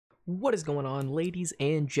What is going on, ladies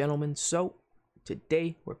and gentlemen? So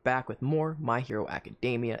today we're back with more My Hero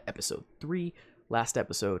Academia episode 3. Last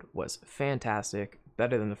episode was fantastic,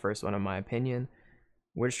 better than the first one in my opinion.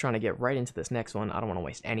 We're just trying to get right into this next one. I don't want to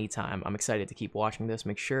waste any time. I'm excited to keep watching this.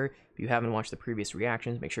 Make sure, if you haven't watched the previous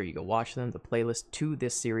reactions, make sure you go watch them. The playlist to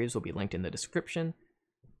this series will be linked in the description.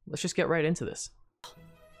 Let's just get right into this.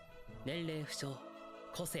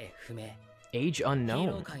 Age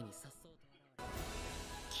unknown.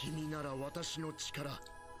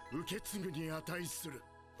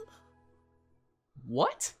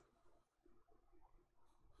 What?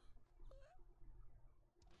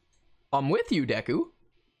 I'm with you, Deku.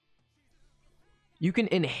 You can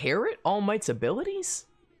inherit All Might's abilities?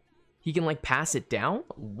 He can, like, pass it down?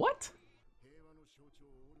 What?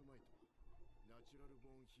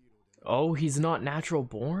 Oh, he's not natural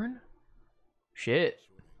born? Shit.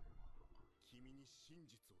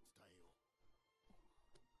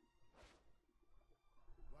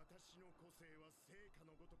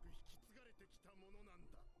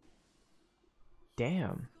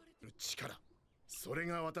 Damn.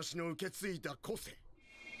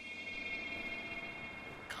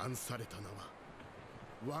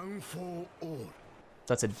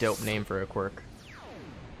 That's a dope name for a quirk.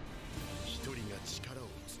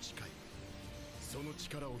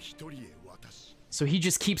 So he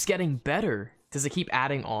just keeps getting better. Does it keep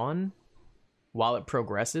adding on while it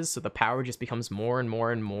progresses, so the power just becomes more and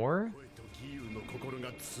more and more?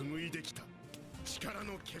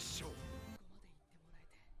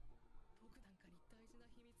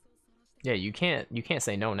 Yeah, you can't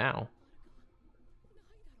say no now.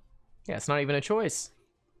 Yeah, it's not even a choice.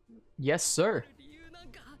 Yes, sir.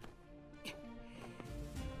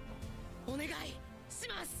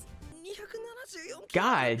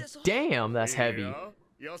 God damn, that's heavy.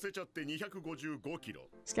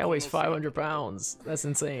 This guy weighs 500 pounds. That's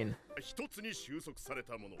insane.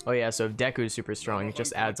 Oh yeah, so if Deku's super strong, it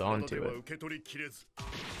just adds on to it.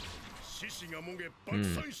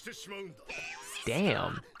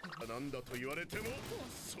 Damn.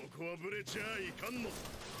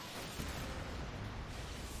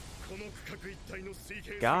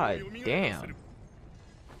 God damn.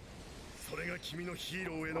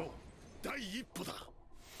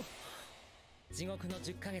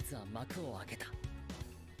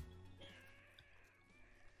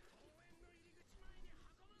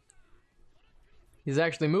 He's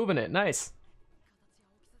actually moving it. Nice.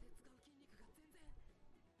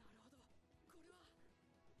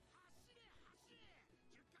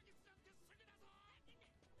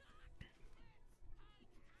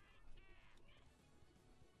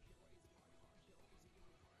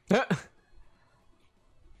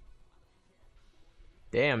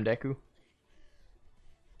 Damn, Deku.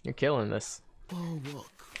 You're killing this.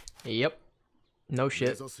 Yep. No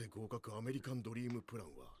shit.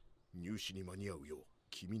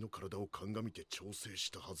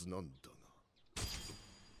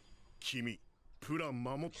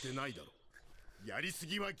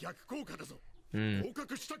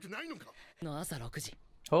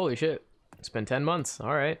 Holy shit. It's been 10 months.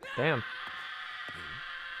 Alright. Damn.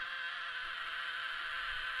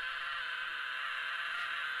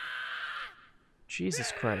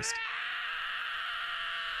 Jesus Christ.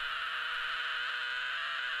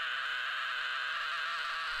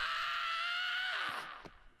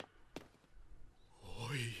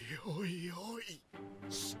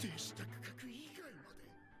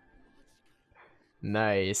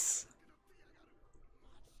 Nice.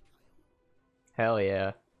 Hell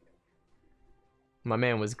yeah. My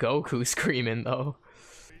man was Goku screaming though.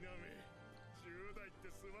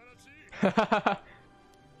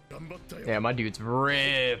 Yeah, my dude's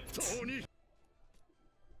ripped.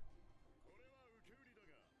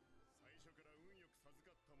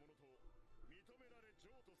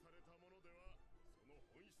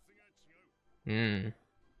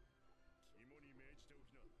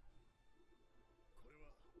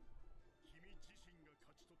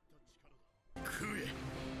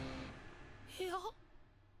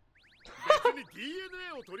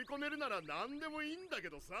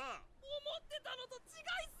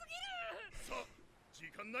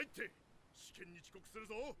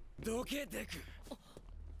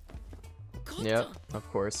 Yep,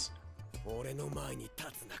 of course.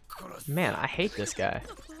 Man, I hate this guy.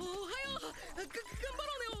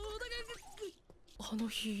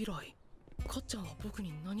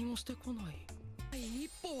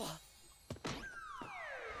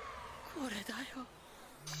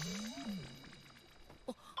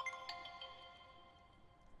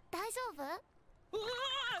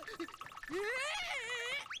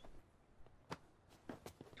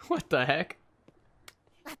 What the heck?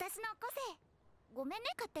 私の個性ごめんね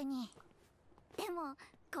勝手にでも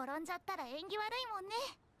転んじゃったら縁起悪いもんね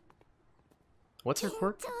What's her 緊張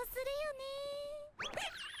quirk? するよね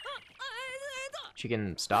She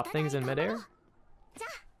can stop things in midair? じゃ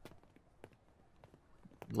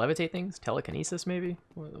Levitate things? Telekinesis, maybe?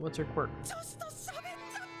 What's her quirk? あ女子と喋っ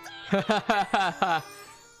ちゃった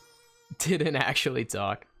Didn't actually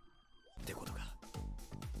talk. ってことか。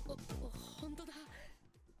本当だ。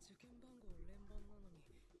受験番号連番なのに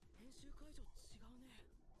編集会場違うね。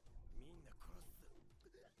みんな殺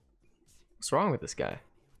す。 What's wrong with this guy? 仮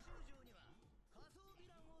想ヴ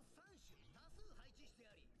ィランを3種多数配置して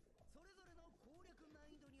あり、それぞれの攻略難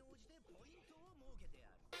易度に応じてポイントを設けて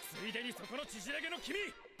ある。ついでにそこのちじらげの君。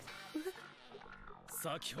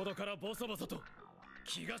先ほどからボソボソと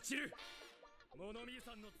気が散る。モノミー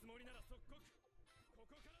さんのつもりなら即刻こ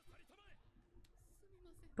こから去りたまえ。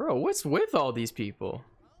 Bro, what's with all these people?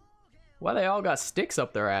 Why they all got sticks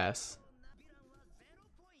up their ass? ヴィランは0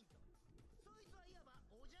ポイント。そいつはいわば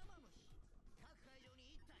お邪魔虫。各会場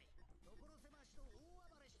に1体、所狭しと大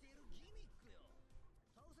暴れしているギミックよ。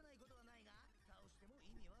倒せないことはないが、倒しても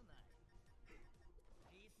意味はない。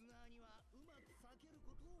リスナーにはうまく避ける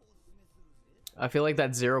ことをお勧めするぜ。 I feel like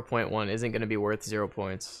that 0.1 isn't going to be worth 0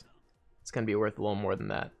 points. It's going to be worth a little more than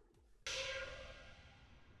that.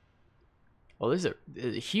 Oh, this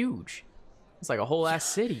is huge. It's like a whole ass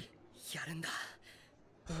city. やるんだ。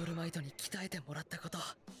オールマイトに鍛えてもらったこと。こ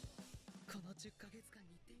の10ヶ月間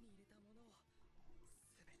に手に入れたものを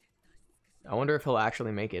全て出し尽くして I wonder if he'll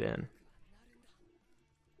actually make it in. なるんだ。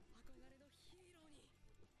憧れのヒーロ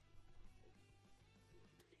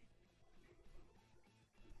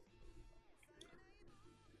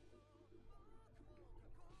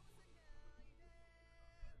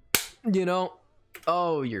ーに。 You know,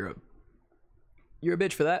 oh, you're a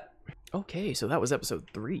bitch for that. Okay, so that was episode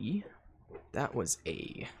 3. That was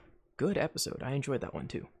a good episode. I enjoyed that one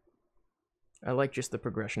too. I like just the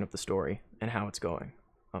progression of the story and how it's going.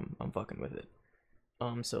 I'm fucking with it.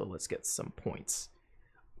 So let's get some points.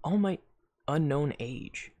 All Might, unknown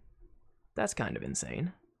age. That's kind of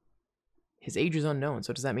insane. His age is unknown,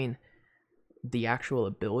 so does that mean the actual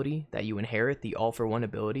ability that you inherit, the All for One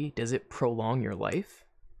ability, does it prolong your life?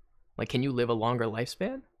 Like, can you live a longer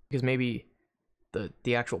lifespan? Because maybe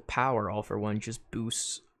the actual power All for One just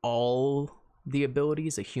boosts all the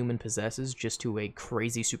abilities a human possesses just to a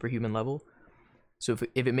crazy superhuman level. So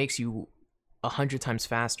if it makes you 100 times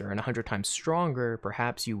faster and 100 times stronger,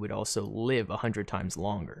 perhaps you would also live 100 times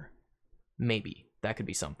longer. Maybe. That could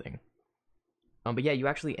be something. But yeah, you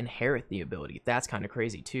actually inherit the ability. That's kind of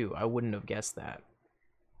crazy too. I wouldn't have guessed that.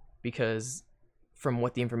 Because from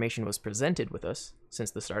what the information was presented with us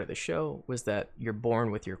since the start of the show was that you're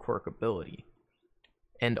born with your quirk ability.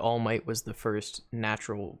 And All Might was the first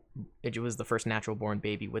natural born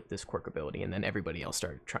baby with this quirk ability, and then everybody else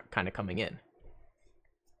started kind of coming in.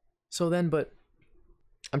 So then, but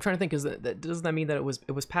I'm trying to think, doesn't that mean that it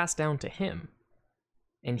was passed down to him?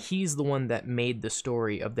 And he's the one that made the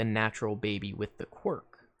story of the natural baby with the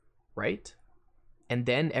quirk, right? And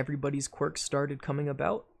then everybody's quirks started coming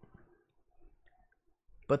about?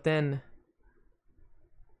 But then,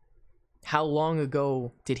 how long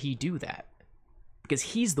ago did he do that? Because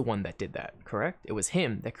he's the one that did that, correct? It was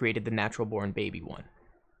him that created the natural born baby one.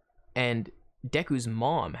 And Deku's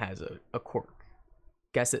mom has a quirk.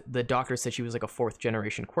 Guess the doctor said she was like a 4th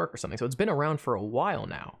generation quirk or something. So it's been around for a while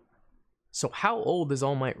now. So how old is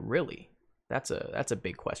All Might really? That's a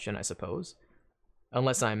big question, I suppose.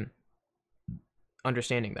 Unless I'm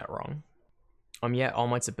understanding that wrong. Yeah, All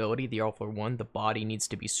Might's ability, the All for One, the body needs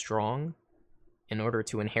to be strong in order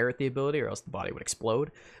to inherit the ability, or else the body would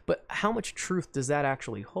explode. But how much truth does that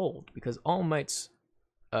actually hold? Because All Might's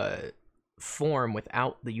form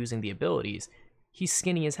without using the abilities, he's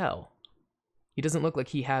skinny as hell. He doesn't look like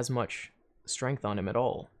he has much strength on him at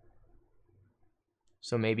all.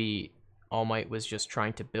 So maybe All Might was just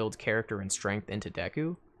trying to build character and strength into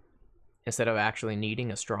Deku, instead of actually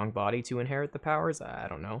needing a strong body to inherit the powers? I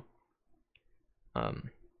don't know.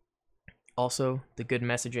 Also, the good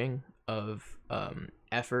messaging of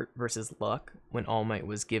effort versus luck when All Might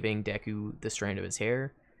was giving Deku the strand of his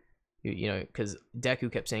hair. You know, because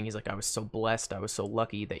Deku kept saying, he's like, I was so blessed, I was so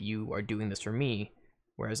lucky that you are doing this for me.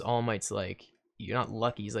 Whereas All Might's like, you're not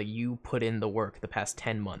lucky, he's like, you put in the work the past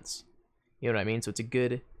 10 months. You know what I mean? So it's a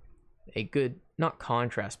good, not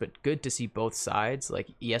contrast, but good to see both sides. Like,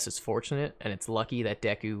 yes, it's fortunate, and it's lucky that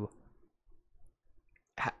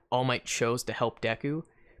All Might chose to help Deku,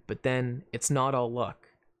 but then it's not all luck,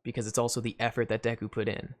 because it's also the effort that Deku put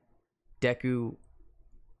in. Deku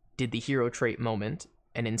did the hero trait moment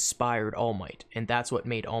and inspired All Might, and that's what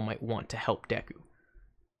made All Might want to help Deku.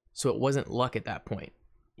 So it wasn't luck at that point.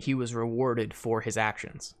 He was rewarded for his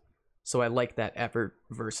actions. So I like that effort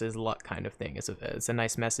versus luck kind of thing. It's a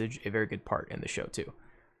nice message, a very good part in the show too.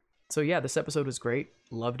 So yeah, this episode was great.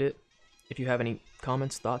 Loved it. If you have any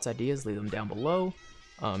comments, thoughts, ideas, leave them down below.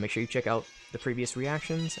 Make sure you check out the previous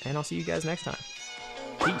reactions, and I'll see you guys next time.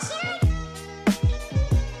 Peace.